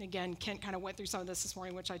 31. Again, Kent kind of went through some of this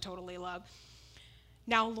morning, which I totally love.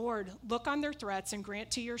 Now, Lord, look on their threats and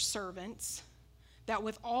grant to your servants that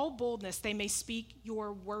with all boldness they may speak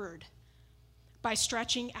your word by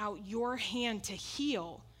stretching out your hand to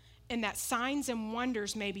heal, and that signs and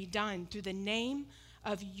wonders may be done through the name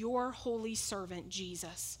of your holy servant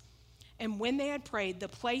Jesus. And when they had prayed, the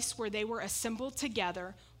place where they were assembled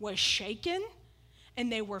together was shaken,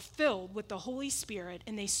 and they were filled with the Holy Spirit,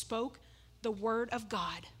 and they spoke the word of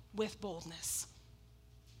God with boldness.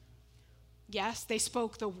 Yes, they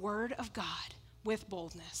spoke the word of God with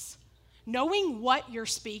boldness. Knowing what you're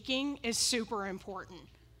speaking is super important,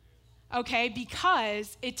 okay?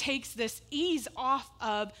 Because it takes this ease off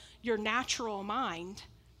of your natural mind,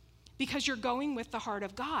 because you're going with the heart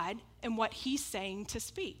of God and what he's saying to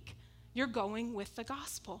speak. You're going with the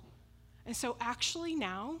gospel. And so actually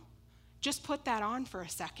now, just put that on for a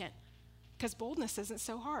second, because boldness isn't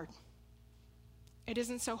so hard. It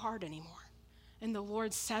isn't so hard anymore. And the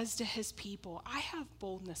Lord says to his people, I have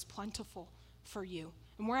boldness plentiful for you.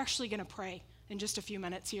 And we're actually going to pray in just a few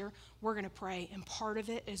minutes here. We're going to pray, and part of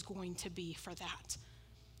it is going to be for that.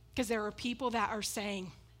 Because there are people that are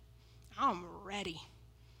saying, I'm ready.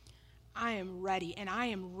 I am ready, and I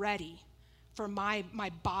am ready for my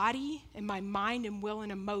body and my mind and will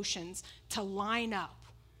and emotions to line up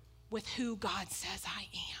with who God says I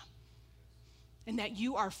am. And that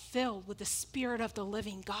you are filled with the Spirit of the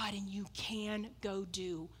living God, and you can go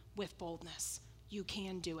do with boldness. You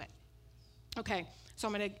can do it. Okay,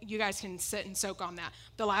 so you guys can sit and soak on that.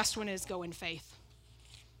 The last one is go in faith.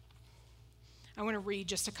 I want to read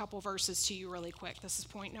just a couple verses to you really quick. This is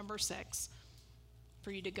point number 6,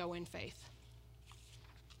 for you to go in faith.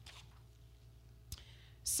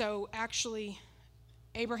 So actually,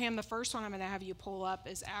 Abraham, the first one I'm going to have you pull up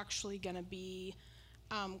is actually going to be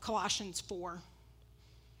Colossians 4,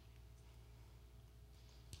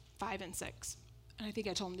 5 and 6. And I think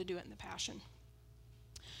I told him to do it in the Passion.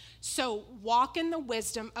 So walk in the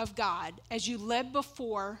wisdom of God as you live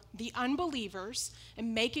before the unbelievers,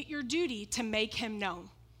 and make it your duty to make him known.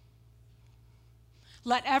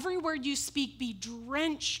 Let every word you speak be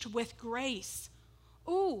drenched with grace.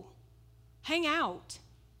 Ooh, hang out,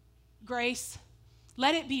 grace.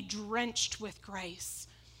 Let it be drenched with grace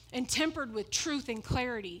and tempered with truth and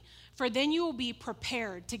clarity, for then you will be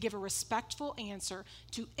prepared to give a respectful answer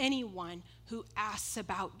to anyone who asks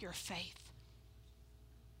about your faith.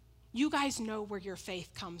 You guys know where your faith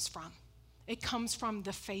comes from. It comes from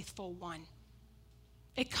the faithful one.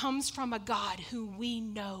 It comes from a God who we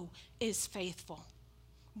know is faithful.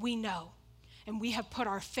 We know. And we have put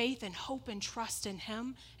our faith and hope and trust in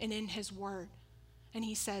him and in his word. And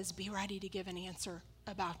he says, be ready to give an answer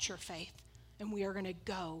about your faith. And we are going to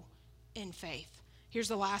go in faith. Here's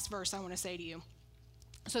the last verse I want to say to you.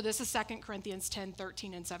 So this is 2 Corinthians 10,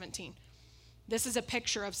 13, and 17. This is a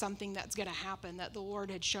picture of something that's going to happen that the Lord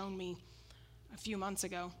had shown me a few months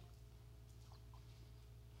ago.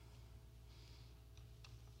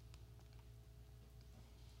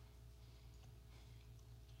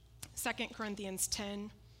 Second Corinthians 10,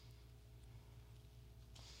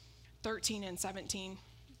 13, and 17.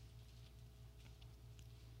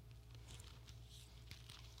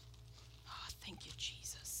 Oh, thank you,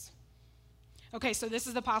 Jesus. Okay, so this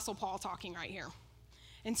is the Apostle Paul talking right here.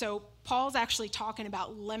 And so Paul's actually talking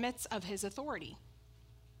about limits of his authority.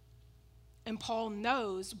 And Paul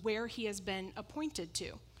knows where he has been appointed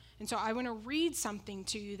to. And so I want to read something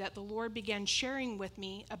to you that the Lord began sharing with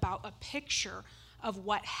me about a picture of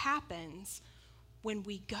what happens when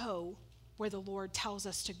we go where the Lord tells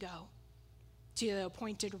us to go, to the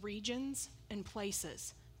appointed regions and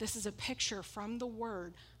places. This is a picture from the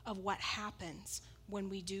word of what happens when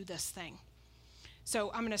we do this thing.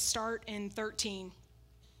 So I'm going to start in 13.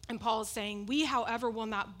 And Paul is saying, we, however, will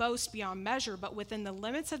not boast beyond measure, but within the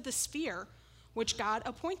limits of the sphere which God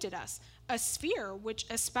appointed us, a sphere which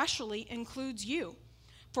especially includes you.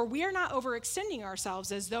 For we are not overextending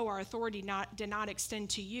ourselves as though our authority did not extend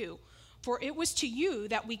to you. For it was to you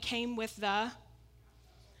that we came with the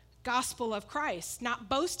gospel of Christ, not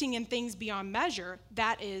boasting in things beyond measure,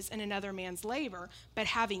 that is, in another man's labor, but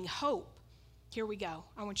having hope. Here we go.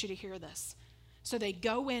 I want you to hear this. So they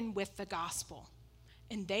go in with the gospel,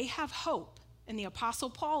 and they have hope. And the Apostle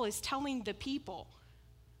Paul is telling the people,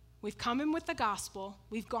 We've come in with the gospel.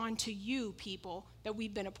 We've gone to you, people, that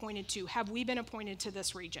we've been appointed to. Have we been appointed to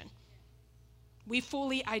this region? We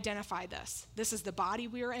fully identify this. This is the body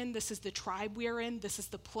we are in. This is the tribe we are in. This is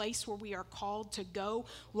the place where we are called to go,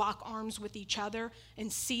 lock arms with each other,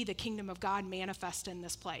 and see the kingdom of God manifest in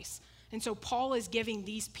this place. And so Paul is giving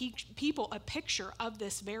these people a picture of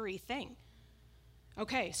this very thing.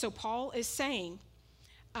 Okay, so Paul is saying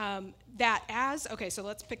so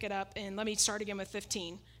let's pick it up, and let me start again with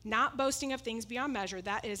 15. Not boasting of things beyond measure,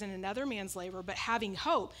 that is in another man's labor, but having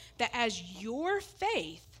hope that as your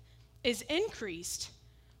faith is increased,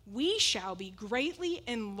 we shall be greatly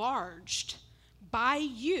enlarged by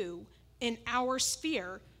you in our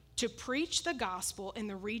sphere to preach the gospel in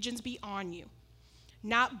the regions beyond you,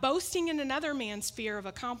 not boasting in another man's sphere of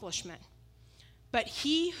accomplishment. But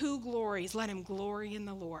he who glories, let him glory in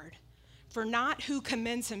the Lord. For not who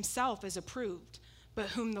commends himself is approved, but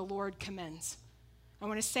whom the Lord commends. I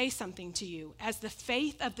want to say something to you. As the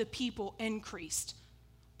faith of the people increased,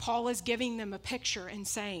 Paul is giving them a picture and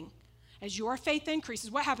saying, as your faith increases,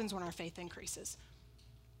 what happens when our faith increases?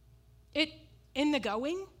 In the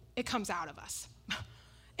going, it comes out of us.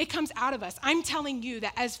 It comes out of us. I'm telling you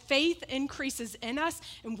that as faith increases in us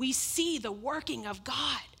and we see the working of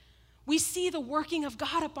God, we see the working of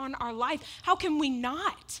God upon our life, how can we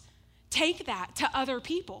not take that to other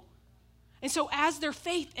people? And so as their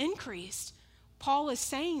faith increased, Paul is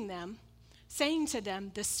saying to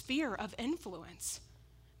them, the sphere of influence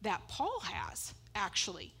that Paul has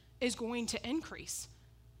actually is going to increase.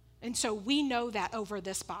 And so we know that over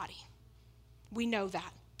this body. We know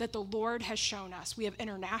that the Lord has shown us. We have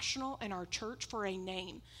international in our church for a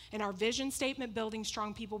name. In our vision statement, building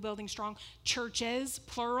strong people, building strong churches,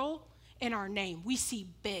 plural, in our name. We see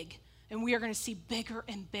big, and we are going to see bigger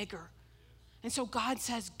and bigger. And so God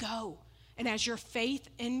says, go. And as your faith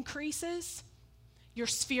increases, your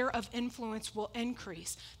sphere of influence will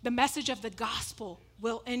increase. The message of the gospel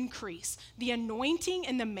will increase. The anointing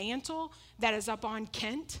and the mantle that is up on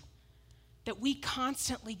Kent, that we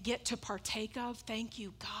constantly get to partake of, thank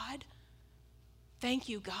you, God. Thank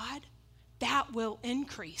you, God. That will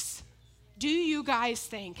increase. Do you guys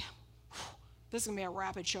think, this is going to be a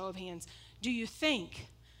rapid show of hands, do you think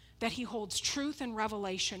that he holds truth and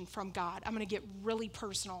revelation from God? I'm going to get really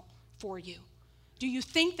personal for you. Do you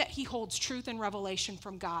think that he holds truth and revelation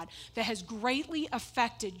from God that has greatly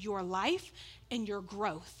affected your life and your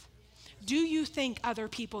growth? Do you think other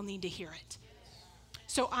people need to hear it?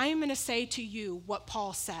 So I am going to say to you what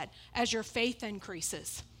Paul said. As your faith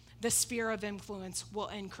increases, the sphere of influence will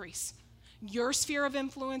increase. Your sphere of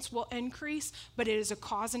influence will increase, but it is a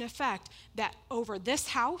cause and effect that over this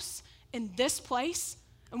house, in this place,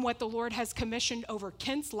 and what the Lord has commissioned over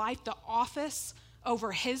Kent's life, the office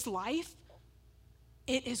over his life,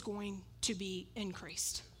 it is going to be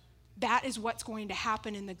increased. That is what's going to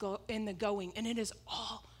happen in the going, and it is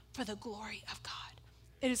all for the glory of God.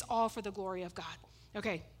 It is all for the glory of God.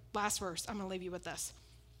 Okay, last verse. I'm going to leave you with this.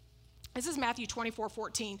 This is Matthew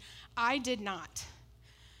 24:14. I did not.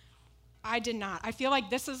 I feel like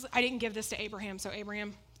I didn't give this to Abraham, so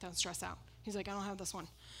Abraham, don't stress out. He's like, I don't have this one.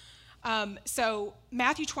 So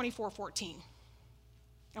Matthew 24:14.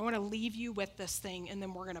 I want to leave you with this thing, and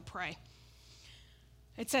then we're going to pray.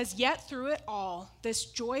 It says, yet through it all, this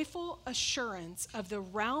joyful assurance of the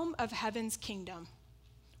realm of heaven's kingdom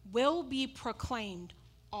will be proclaimed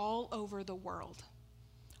all over the world,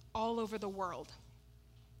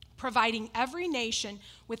 providing every nation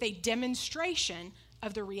with a demonstration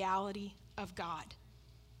of the reality of God.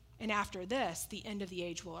 And after this, the end of the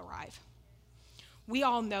age will arrive. We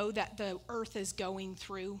all know that the earth is going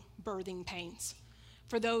through birthing pains.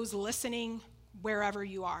 For those listening, wherever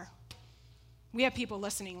you are, we have people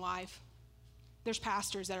listening live. There's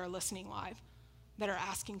pastors that are listening live that are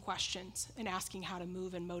asking questions and asking how to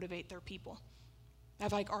move and motivate their people.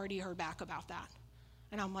 I've already heard back about that.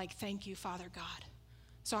 And I'm like, thank you, Father God.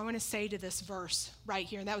 So I want to say to this verse right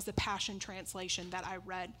here, and that was the Passion Translation that I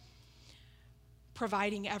read,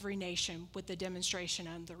 providing every nation with the demonstration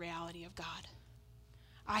of the reality of God.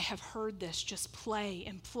 I have heard this just play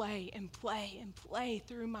and play and play and play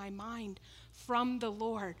through my mind from the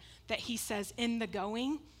Lord, that he says, in the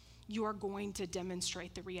going, you are going to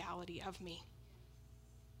demonstrate the reality of me.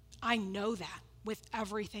 I know that with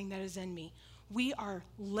everything that is in me. We are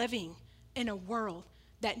living in a world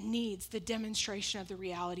that needs the demonstration of the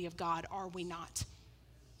reality of God, are we not?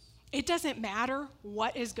 It doesn't matter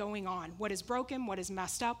what is going on, what is broken, what is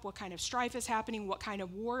messed up, what kind of strife is happening, what kind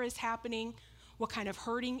of war is happening, what kind of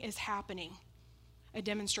hurting is happening. A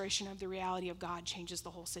demonstration of the reality of God changes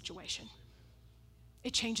the whole situation.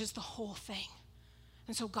 It changes the whole thing.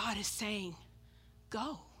 And so God is saying,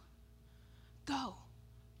 go. Go.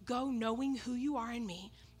 Go knowing who you are in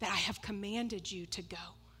me, that I have commanded you to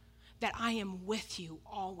go, that I am with you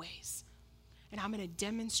always. And I'm going to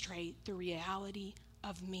demonstrate the reality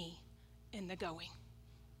of me in the going.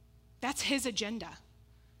 That's his agenda.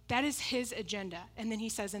 That is his agenda. And then he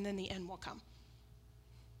says, and then the end will come.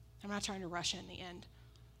 I'm not trying to rush in the end.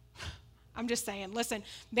 I'm just saying, listen,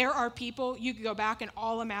 there are people, you could go back in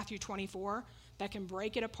all of Matthew 24 that can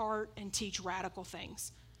break it apart and teach radical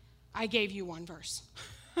things. I gave you one verse.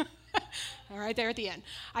 All right, there at the end.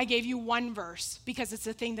 I gave you one verse because it's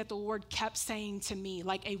the thing that the Lord kept saying to me,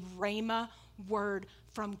 like a rhema word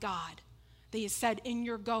from God. That he said, in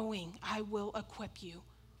your going, I will equip you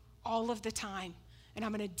all of the time. And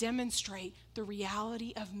I'm going to demonstrate the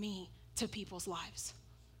reality of me to people's lives.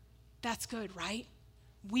 That's good, right?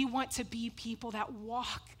 We want to be people that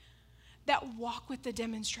walk with the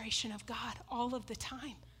demonstration of God all of the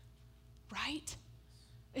time, right?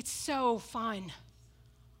 It's so fun.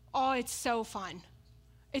 Oh, it's so fun.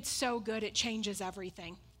 It's so good. It changes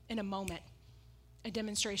everything in a moment. A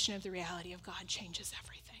demonstration of the reality of God changes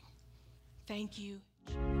everything. Thank you.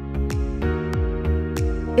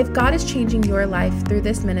 If God is changing your life through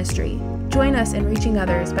this ministry, join us in reaching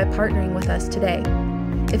others by partnering with us today.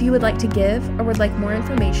 If you would like to give or would like more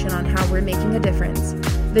information on how we're making a difference,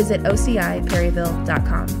 visit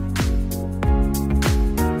OCIPerryville.com.